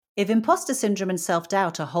If imposter syndrome and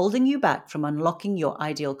self-doubt are holding you back from unlocking your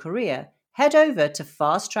ideal career, head over to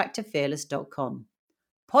fasttracktoFearless.com.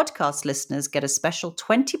 Podcast listeners get a special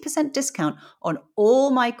 20% discount on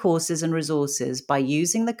all my courses and resources by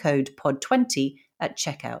using the code POD20 at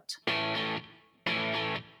checkout.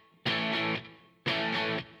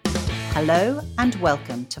 Hello and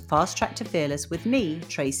welcome to Fast Track to Fearless with me,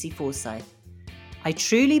 Tracy Forsyth. I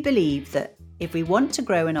truly believe that if we want to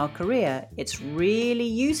grow in our career, it's really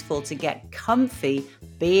useful to get comfy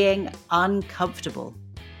being uncomfortable.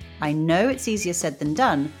 I know it's easier said than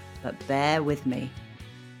done, but bear with me.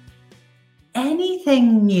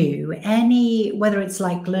 Anything new, whether it's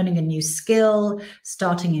like learning a new skill,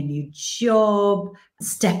 starting a new job,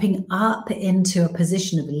 stepping up into a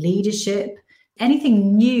position of leadership,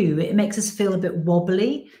 anything new, it makes us feel a bit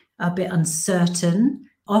wobbly, a bit uncertain.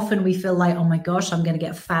 Often we feel like, oh my gosh, I'm going to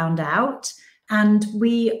get found out. And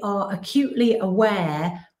we are acutely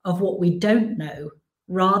aware of what we don't know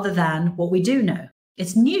rather than what we do know.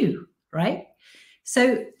 It's new, right?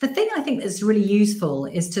 So the thing I think that's really useful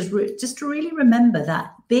is to just really remember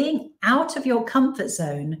that being out of your comfort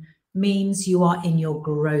zone means you are in your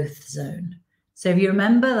growth zone. So if you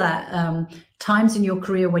remember that times in your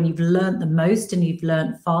career when you've learned the most and you've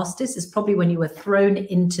learned fastest is probably when you were thrown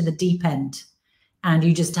into the deep end. And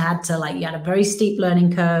you just had to you had a very steep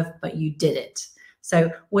learning curve, but you did it.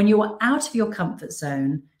 So when you are out of your comfort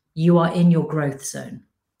zone, you are in your growth zone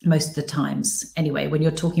most of the times. Anyway, when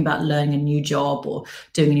you're talking about learning a new job or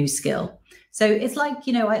doing a new skill. So it's like,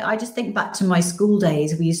 I just think back to my school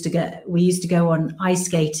days. We used to go on ice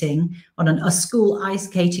skating on a school ice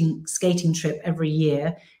skating trip every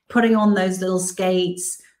year, putting on those little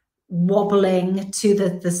skates, wobbling to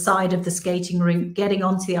the side of the skating rink, getting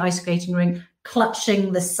onto the ice skating rink,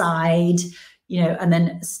 clutching the side, and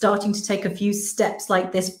then starting to take a few steps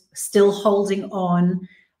like this, still holding on,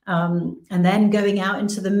 and then going out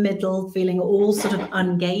into the middle, feeling all sort of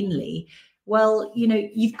ungainly. Well,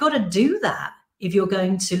 you've got to do that if you're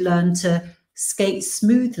going to learn to skate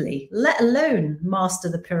smoothly, let alone master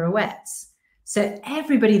the pirouettes. So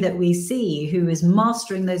everybody that we see who is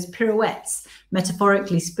mastering those pirouettes,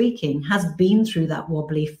 metaphorically speaking, has been through that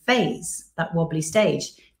wobbly phase, that wobbly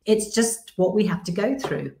stage. It's just what we have to go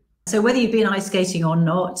through. So whether you've been ice skating or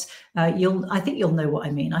not, I think you'll know what I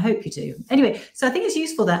mean. I hope you do. Anyway, so I think it's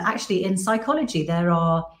useful that actually in psychology, there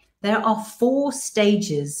are 4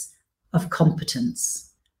 stages of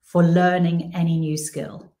competence for learning any new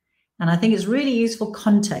skill. And I think it's really useful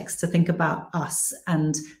context to think about us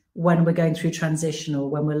and when we're going through transition or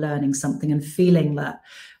when we're learning something and feeling that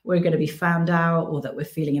we're going to be found out or that we're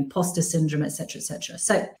feeling imposter syndrome, et cetera, et cetera.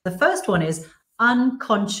 So the first one is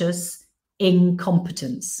unconscious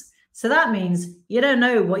incompetence. So that means you don't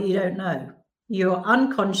know what you don't know. You're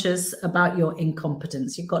unconscious about your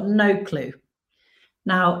incompetence. You've got no clue.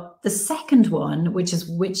 Now, the second one, which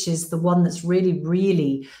is the one that's really,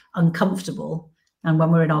 really uncomfortable, and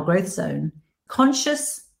when we're in our growth zone,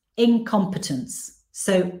 conscious incompetence.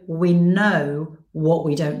 So we know what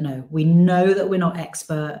we don't know. We know that we're not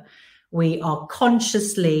expert. We are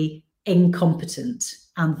consciously incompetent.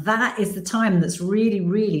 And that is the time that's really,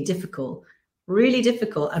 really difficult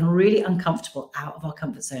and really uncomfortable out of our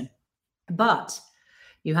comfort zone. But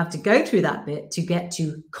you have to go through that bit to get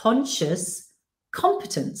to conscious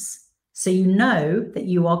competence. So you know that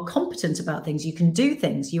you are competent about things. You can do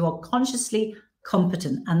things. You are consciously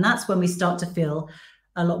competent. And that's when we start to feel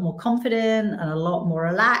a lot more confident and a lot more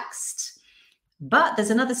relaxed. But there's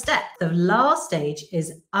another step. The last stage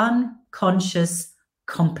is unconscious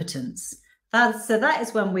competence. So that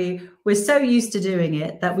is when we're so used to doing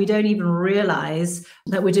it that we don't even realize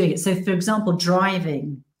that we're doing it. So for example,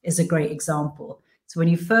 driving is a great example. So when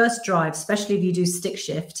you first drive, especially if you do stick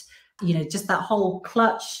shift, just that whole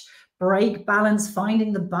clutch, brake, balance,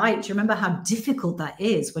 finding the bike. Do you remember how difficult that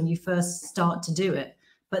is when you first start to do it?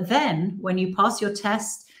 But then when you pass your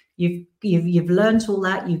test, you've learned all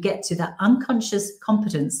that, you get to that unconscious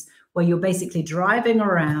competence where you're basically driving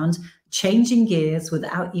around, changing gears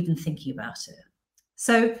without even thinking about it.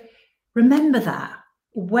 So remember that.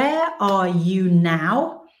 Where are you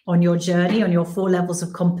now on your journey, on your 4 levels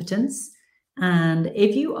of competence? And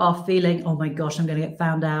if you are feeling, oh my gosh, I'm going to get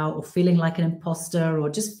found out, or feeling like an imposter, or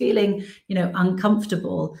just feeling,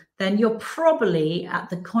 uncomfortable, then you're probably at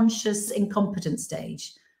the conscious incompetent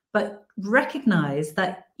stage. But recognize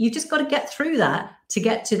that you just got to get through that to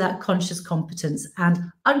get to that conscious competence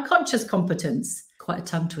and unconscious competence. Quite a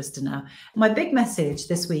tongue twister now. My big message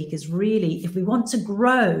this week is really, if we want to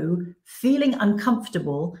grow feeling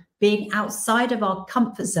uncomfortable, being outside of our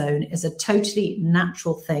comfort zone is a totally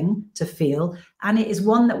natural thing to feel. And it is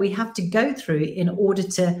one that we have to go through in order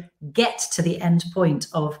to get to the end point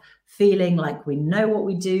of feeling like we know what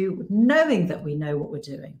we do, knowing that we know what we're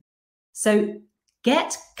doing. So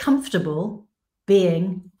get comfortable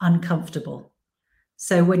being uncomfortable.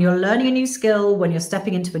 So when you're learning a new skill, when you're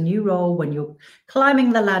stepping into a new role, when you're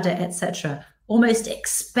climbing the ladder, etc., almost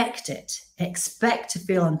expect it. Expect to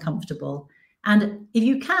feel uncomfortable. And if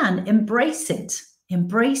you can, embrace it.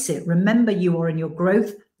 Embrace it. Remember, you are in your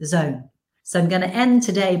growth zone. So I'm going to end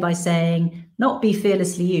today by saying, not be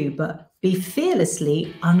fearlessly you, but be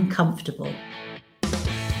fearlessly uncomfortable.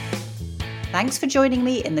 Thanks for joining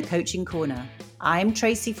me in the Coaching Corner. I'm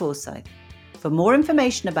Tracy Forsyth. For more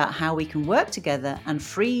information about how we can work together and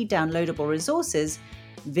free downloadable resources,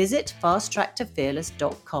 visit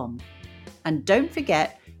fasttracktoFearless.com. And don't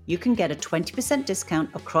forget, you can get a 20% discount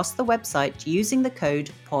across the website using the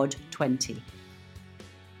code POD20.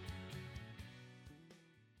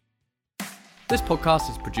 This podcast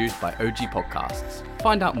is produced by OG Podcasts.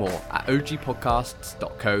 Find out more at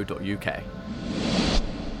ogpodcasts.co.uk.